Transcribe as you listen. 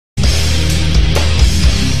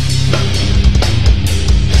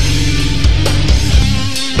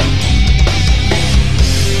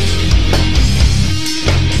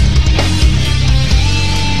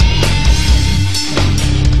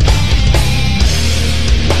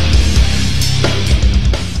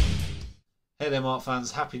there Mortt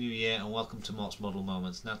fans, Happy New Year and welcome to Mort's Model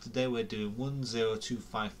Moments. Now today we're doing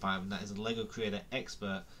 10255 and that is a LEGO Creator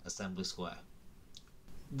Expert Assembly Square.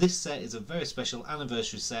 This set is a very special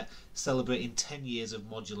anniversary set celebrating 10 years of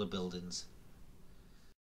modular buildings.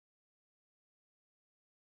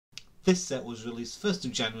 This set was released 1st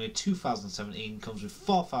of January 2017, comes with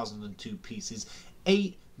 4002 pieces,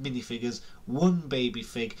 8 minifigures, 1 baby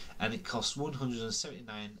fig, and it costs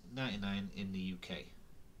 £179.99 in the UK.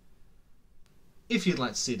 If you'd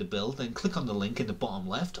like to see the build, then click on the link in the bottom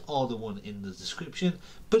left or the one in the description,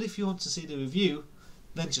 but if you want to see the review,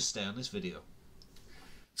 then just stay on this video.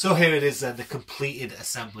 So here it is then, the completed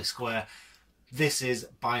assembly square. This is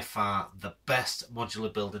by far the best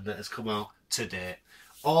modular building that has come out to date.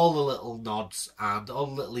 All the little nods and all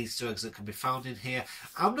the little Easter eggs that can be found in here.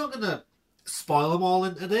 I'm not going to spoil them all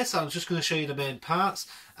into this, I'm just going to show you the main parts,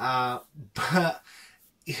 but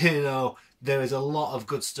you know, there is a lot of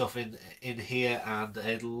good stuff in here and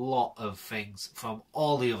a lot of things from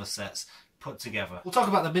all the other sets put together. We'll talk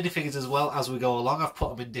about the minifigures as well as we go along. I've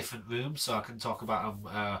put them in different rooms so I can talk about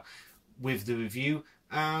them with the review,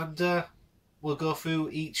 and we'll go through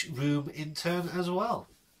each room in turn as well.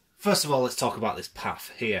 First of all, let's talk about this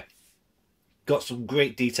path here. Got some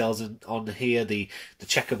great details on here, the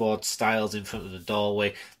checkerboard styles in front of the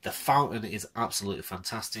doorway. The fountain is absolutely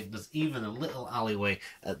fantastic. There's even a little alleyway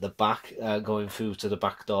at the back going through to the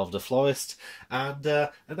back door of the florist, and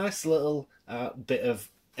a nice little bit of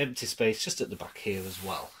empty space just at the back here as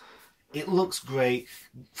well. It looks great,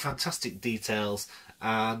 fantastic details,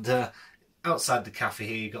 and outside the cafe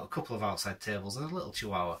here you've got a couple of outside tables and a little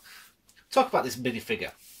chihuahua. Talk about this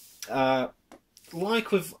minifigure.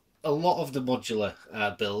 Like with a lot of the modular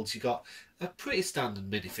builds, you got a pretty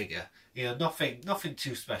standard minifigure. You know, nothing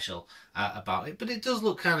too special about it, but it does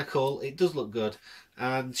look kind of cool. It does look good,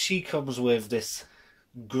 and she comes with this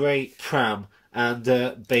great pram and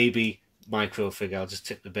baby micro figure. I'll just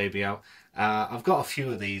tip the baby out. I've got a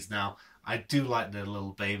few of these now. I do like the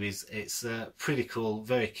little babies. It's pretty cool,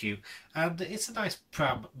 very cute, and it's a nice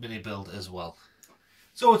pram mini build as well.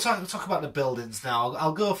 So we'll talk about the buildings now.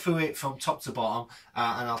 I'll go through it from top to bottom,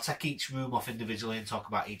 and I'll take each room off individually and talk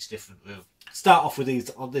about each different room. Start off with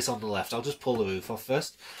this on the left. I'll just pull the roof off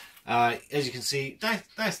first. As you can see,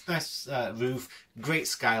 nice roof, great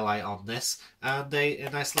skylight on this, and a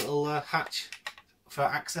nice little hatch for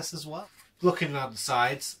access as well. Looking around the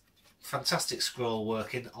sides, fantastic scroll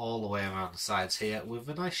working all the way around the sides here, with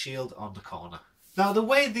a nice shield on the corner. Now, the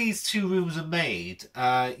way these two rooms are made,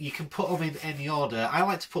 you can put them in any order. I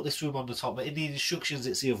like to put this room on the top, but in the instructions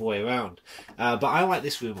it's the other way around. But I like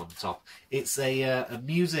this room on the top. It's a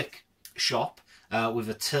music shop with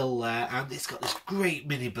a till there, and it's got this great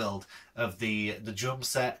mini build of the drum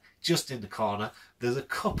set just in the corner. There's a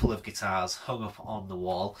couple of guitars hung up on the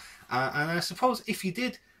wall, and I suppose if you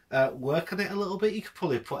did work on it a little bit, you could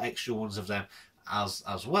probably put extra ones of them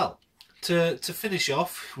as well. To finish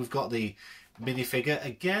off, we've got the minifigure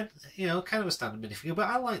again, you know, kind of a standard minifigure, but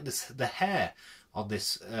I like the hair on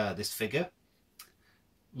this figure,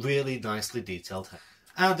 really nicely detailed hair.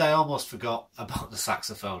 And I almost forgot about the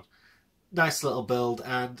saxophone. Nice little build,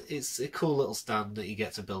 and it's a cool little stand that you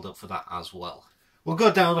get to build up for that as well. We'll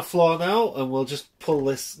go down the floor now and we'll just pull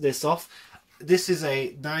this off. This is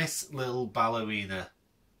a nice little ballerina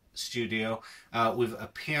studio with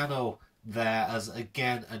a piano there as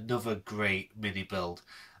again another great mini build.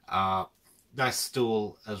 Nice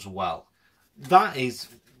stool as well. That is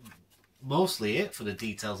mostly it for the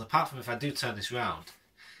details, apart from if I do turn this round,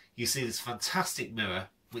 you see this fantastic mirror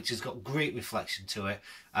which has got great reflection to it.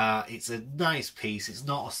 It's a nice piece, it's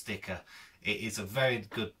not a sticker, it is a very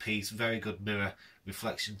good piece, very good mirror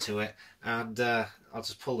reflection to it, and I'll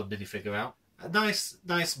just pull the minifigure out. A nice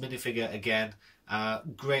minifigure again,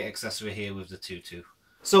 great accessory here with the tutu.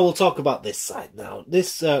 So we'll talk about this side now.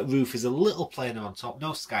 This roof is a little plainer on top,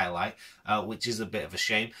 no skylight, which is a bit of a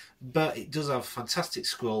shame, but it does have fantastic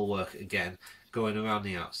scroll work again going around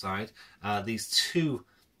the outside. These two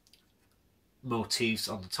motifs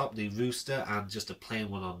on the top, the rooster and just a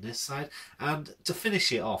plain one on this side, and to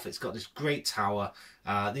finish it off it's got this great tower.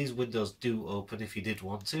 These windows do open if you did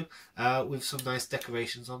want to, with some nice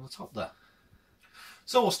decorations on the top there.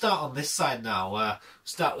 So we'll start on this side now.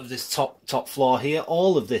 Start with this top floor here.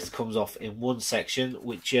 All of this comes off in one section,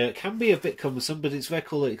 which can be a bit cumbersome, but it's very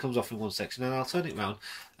cool that it comes off in one section. And I'll turn it round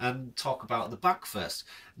and talk about the back first.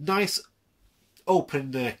 Nice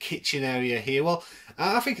open kitchen area here. Well,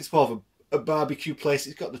 I think it's more of a barbecue place.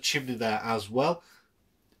 It's got the chimney there as well.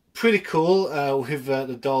 Pretty cool with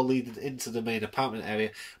the door leading into the main apartment area.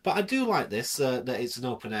 But I do like this, that it's an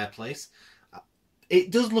open air place.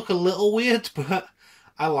 It does look a little weird, but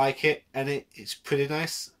I like it, and it's pretty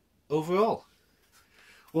nice overall.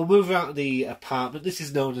 We'll move out of the apartment. This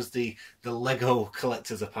is known as the Lego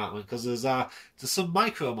collector's apartment because there's some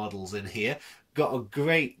micro models in here. Got a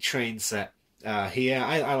great train set here.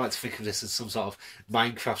 I like to think of this as some sort of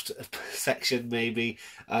Minecraft section, maybe.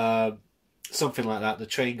 Something like that. The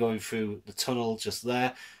train going through the tunnel just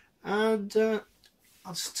there. And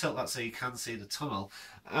I'll just tilt that so you can see the tunnel.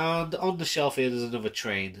 And on the shelf here there's another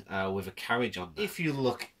train with a carriage on there. If you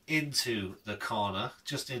look into the corner,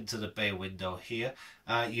 just into the bay window here,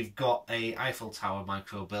 you've got a Eiffel Tower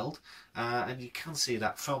micro build, and you can see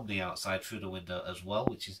that from the outside through the window as well,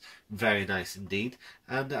 which is very nice indeed.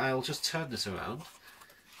 And I'll just turn this around.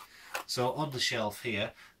 So on the shelf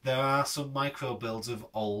here there are some micro builds of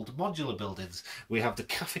old modular buildings. We have the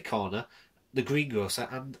Cafe Corner, the Greengrocer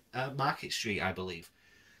and Market Street, I believe.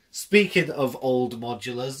 Speaking of old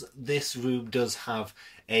modulars, this room does have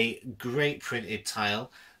a great printed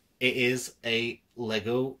tile. It is a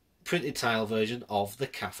Lego printed tile version of the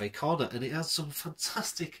Cafe Corner, and it has some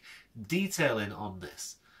fantastic detailing on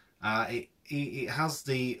this. It has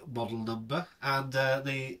the model number and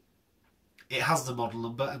the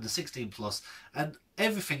 16 plus and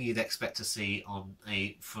everything you'd expect to see on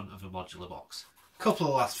a front of a modular box. Couple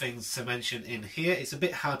of last things to mention in here. It's a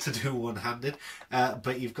bit hard to do one-handed,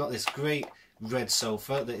 but you've got this great red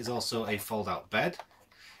sofa that is also a fold-out bed.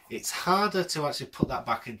 It's harder to actually put that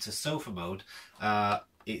back into sofa mode.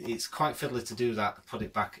 It's quite fiddly to do that, put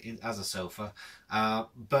it back in as a sofa,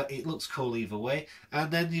 but it looks cool either way.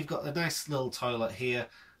 And then you've got a nice little toilet here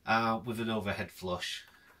with an overhead flush.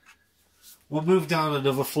 We'll move down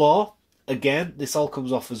another floor. Again, this all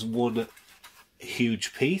comes off as one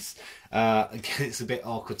huge piece. Again, it's a bit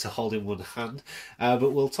awkward to hold in one hand,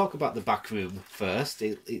 but we'll talk about the back room first.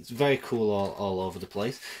 It's very cool all over the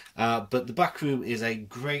place, but the back room is a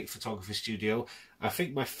great photography studio. I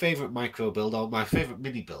think my favourite micro build, or my favourite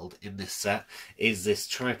mini build in this set, is this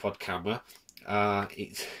tripod camera.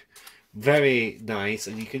 It's very nice,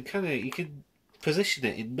 and you can position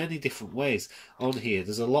it in many different ways on here.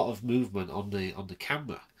 There's a lot of movement on the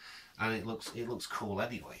camera, and it looks cool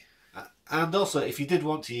anyway. And also, if you did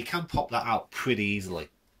want to, you can pop that out pretty easily.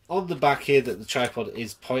 On the back here that the tripod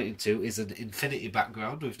is pointing to is an infinity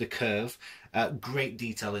background with the curve. Great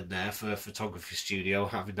detail in there for a photography studio,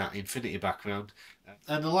 having that infinity background.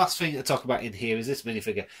 And the last thing to talk about in here is this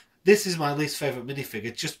minifigure. This is my least favourite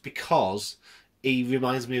minifigure just because he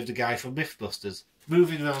reminds me of the guy from Mythbusters.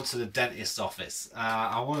 Moving around to the dentist's office,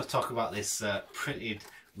 I want to talk about this printed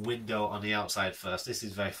window on the outside first. This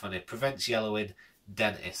is very funny. Prevents yellowing,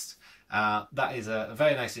 dentist. That is a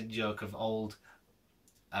very nice in-joke of old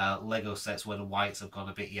Lego sets where the whites have gone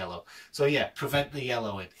a bit yellow. So yeah, prevent the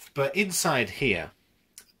yellowing. But inside here,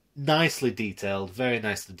 nicely detailed, very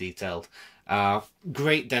nicely detailed.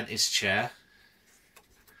 Great dentist chair.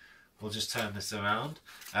 We'll just turn this around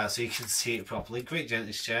so you can see it properly. Great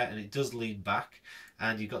dentist chair, and it does lean back.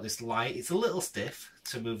 And you've got this light. It's a little stiff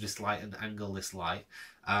to move this light and angle this light.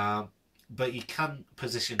 But you can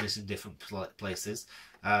position this in different places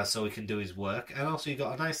so he can do his work. And also you've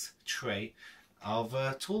got a nice tray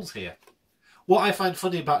of tools here. What I find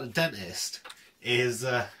funny about the dentist is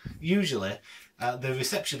usually the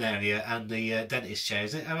reception area and the dentist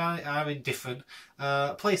chairs are in different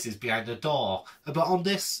places behind a door. But on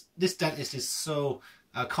this dentist is so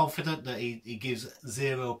confident that he gives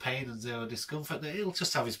zero pain and zero discomfort that he'll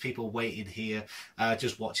just have his people waiting here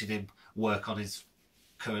just watching him work on his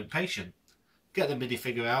current patient. Get the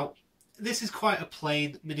minifigure out. This is quite a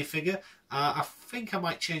plain minifigure. I think I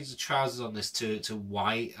might change the trousers on this to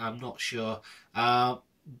white. I'm not sure.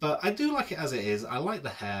 But I do like it as it is. I like the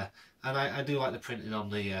hair. And I do like the printing on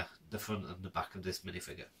the front and the back of this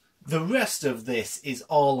minifigure. The rest of this is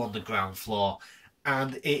all on the ground floor.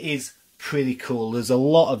 And it is pretty cool. There's a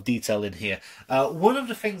lot of detail in here. One of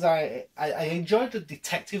the things I enjoyed the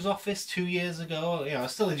detective's office 2 years ago. You know, I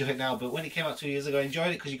still enjoy it now, but when it came out 2 years ago, I enjoyed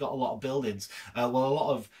it because you got a lot of buildings. Well, a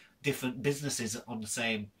lot of different businesses on the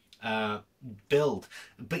same build,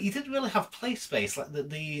 but you didn't really have play space. Like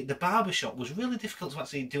the barber shop was really difficult to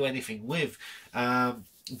actually do anything with.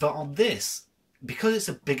 But on this, because it's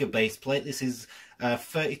a bigger base plate, this is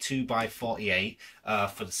 32 by 48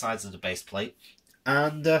 for the sides of the base plate.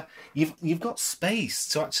 And you've got space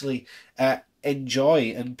to actually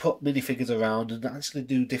enjoy and put minifigures around and actually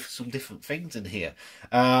do some different things in here.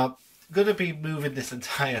 Going to be moving this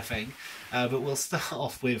entire thing, but we'll start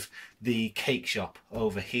off with the cake shop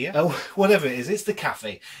over here. Whatever it is, it's the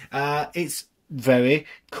cafe. It's very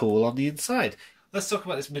cool on the inside. Let's talk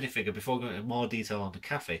about this minifigure before going into more detail on the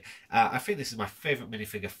cafe. I think this is my favourite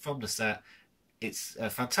minifigure from the set. It's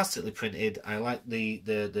fantastically printed. I like the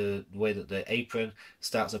way that the apron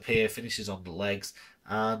starts up here, finishes on the legs,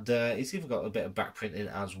 and it's even got a bit of back printing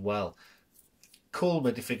as well. Cool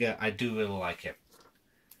minifigure. I do really like it.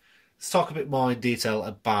 Let's talk a bit more in detail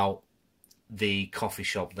about the coffee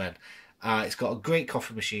shop then. It's got a great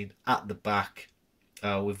coffee machine at the back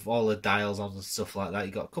with all the dials on and stuff like that.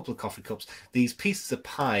 You've got a couple of coffee cups. These pieces of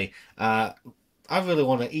pie, I really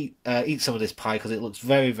want to eat some of this pie because it looks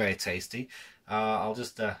very, very tasty. I'll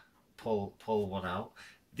just pull one out.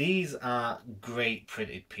 These are great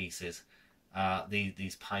printed pieces.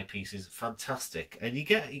 These pie pieces, fantastic, and you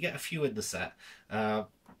get a few in the set.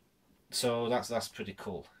 So that's pretty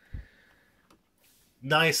cool.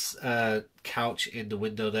 Nice couch in the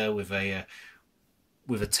window there with a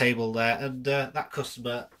table there, and that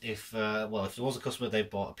customer, if there was a customer, they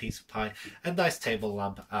bought a piece of pie, a nice table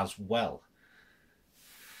lamp as well.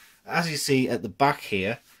 As you see at the back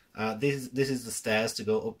here, this is the stairs to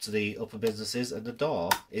go up to the upper businesses, and the door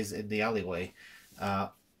is in the alleyway,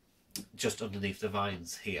 just underneath the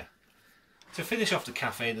vines here. To finish off the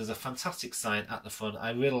cafe, there's a fantastic sign at the front. I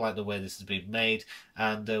really like the way this has been made,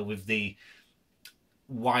 and with the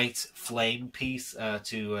white flame piece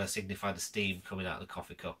to signify the steam coming out of the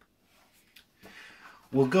coffee cup.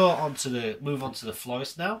 We'll move on to the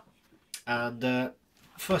florist now, and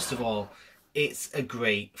first of all, it's a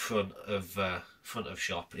great front of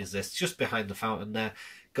shop. Is this just behind the fountain there?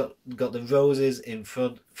 Got the roses in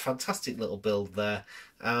front, fantastic little build there,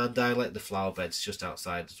 and I like the flower beds just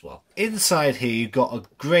outside as well. Inside here you've got a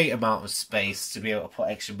great amount of space to be able to put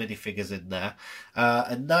extra minifigures in there.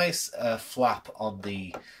 A nice flap on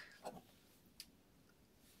the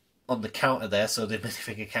counter there, so the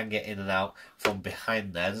minifigure can get in and out from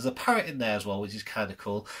behind there. There's a parrot in there as well, which is kind of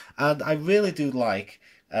cool, and I really do like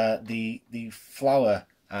the flower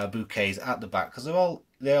bouquets at the back, because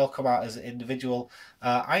they all come out as individual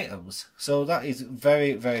items, so that is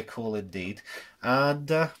very, very cool indeed. And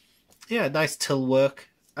yeah, nice till work,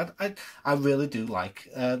 and I really do like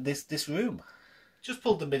this room. Just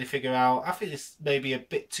pulled the minifigure out. I think it's maybe a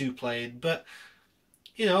bit too plain, but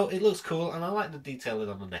you know, it looks cool, and I like the detailing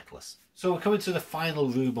on the necklace. So we're coming to the final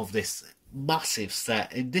room of this massive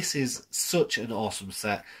set, and this is such an awesome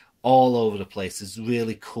set. All over the place. There's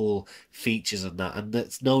really cool features in that, and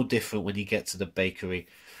that's no different when you get to the bakery.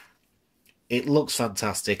 It looks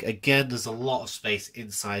fantastic. Again, there's a lot of space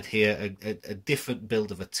inside here, a different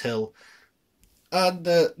build of a till, and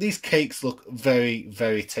these cakes look very,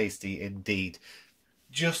 very tasty indeed.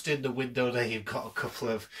 Just in the window there, you've got a couple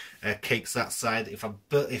of cakes that side. If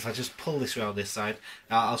I just pull this around this side,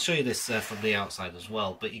 I'll show you this from the outside as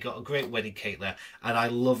well. But you got a great wedding cake there, and I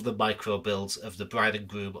love the micro builds of the bride and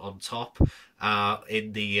groom on top,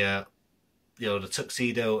 in the the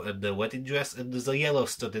tuxedo and the wedding dress, and there's a yellow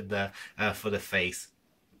stud in there for the face.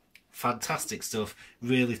 Fantastic stuff.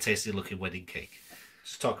 Really tasty looking wedding cake.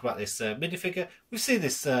 Just talk about this minifigure. We've seen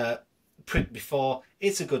this print before.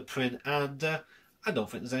 It's a good print, and I don't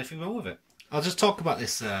think there's anything wrong with it. I'll just talk about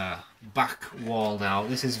this back wall now.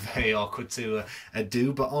 This is very awkward to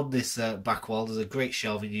do, but on this back wall there's a great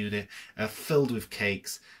shelving unit filled with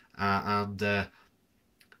cakes and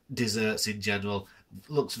desserts in general.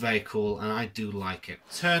 Looks very cool, and I do like it.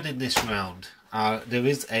 Turning this round, there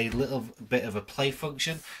is a little bit of a play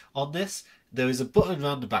function on this. There is a button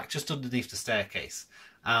around the back just underneath the staircase,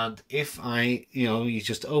 and if you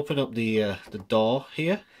just open up the door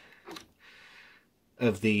here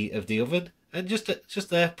of the oven, and just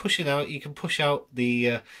there pushing out, you can push out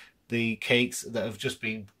the cakes that have just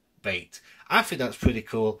been baked. I think that's pretty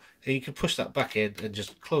cool, and you can push that back in and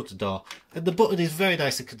just close the door, and the button is very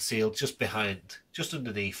nice and concealed just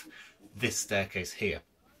underneath this staircase here.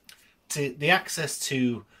 The access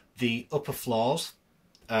to the upper floors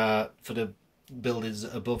for the buildings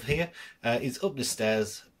above here is up the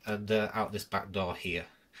stairs and out this back door here.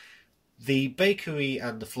 The bakery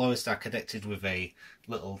and the florist are connected with a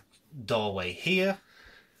little doorway here,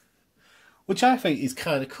 which I think is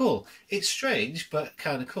kind of cool. It's strange, but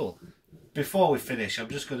kind of cool. Before we finish, I'm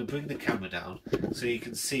just going to bring the camera down so you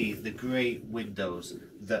can see the great windows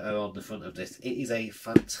that are on the front of this. It is a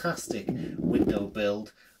fantastic window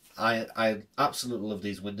build. I absolutely love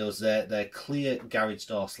these windows. They're clear garage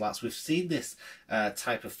door slats. We've seen this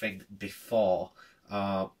type of thing before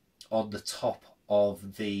on the top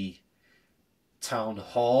of the town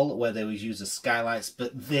hall where they would use the skylights, but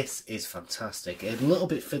this is fantastic. A little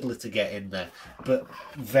bit fiddly to get in there, but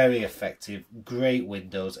very effective. Great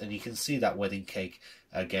windows, and you can see that wedding cake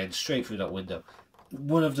again straight through that window.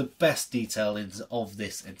 One of the best detailings of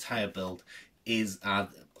this entire build are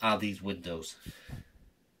these windows.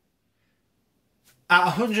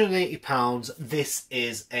 At £180, this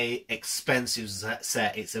is a expensive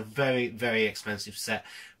set. It's a very, very expensive set.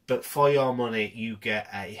 But for your money, you get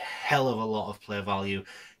a hell of a lot of play value.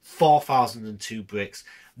 4,002 bricks.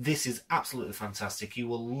 This is absolutely fantastic. You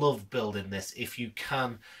will love building this if you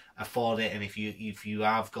can afford it, and if you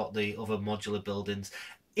have got the other modular buildings.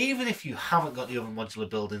 Even if you haven't got the other modular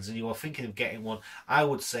buildings and you are thinking of getting one, I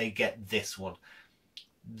would say get this one.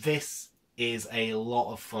 This is a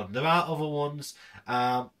lot of fun. There are other ones,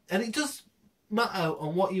 and it does matter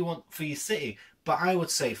on what you want for your city, but I would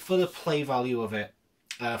say for the play value of it,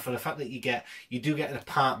 for the fact that you do get an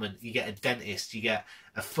apartment, you get a dentist, you get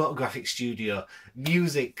a photographic studio,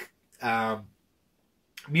 music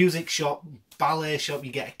shop, ballet shop,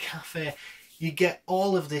 you get a cafe, you get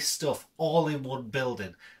all of this stuff all in one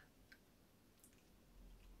building.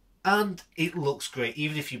 And it looks great,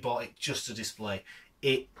 even if you bought it just to display.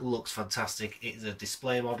 It looks fantastic. It is a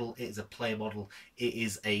display model, it is a play model, it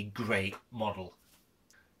is a great model.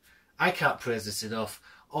 I can't praise this enough.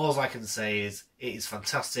 All I can say is it is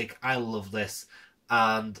fantastic. I love this,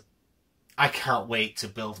 and I can't wait to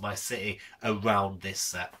build my city around this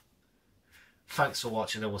set. Thanks for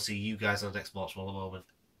watching, and we'll see you guys on the next Mort's Moment.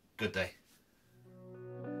 Good day.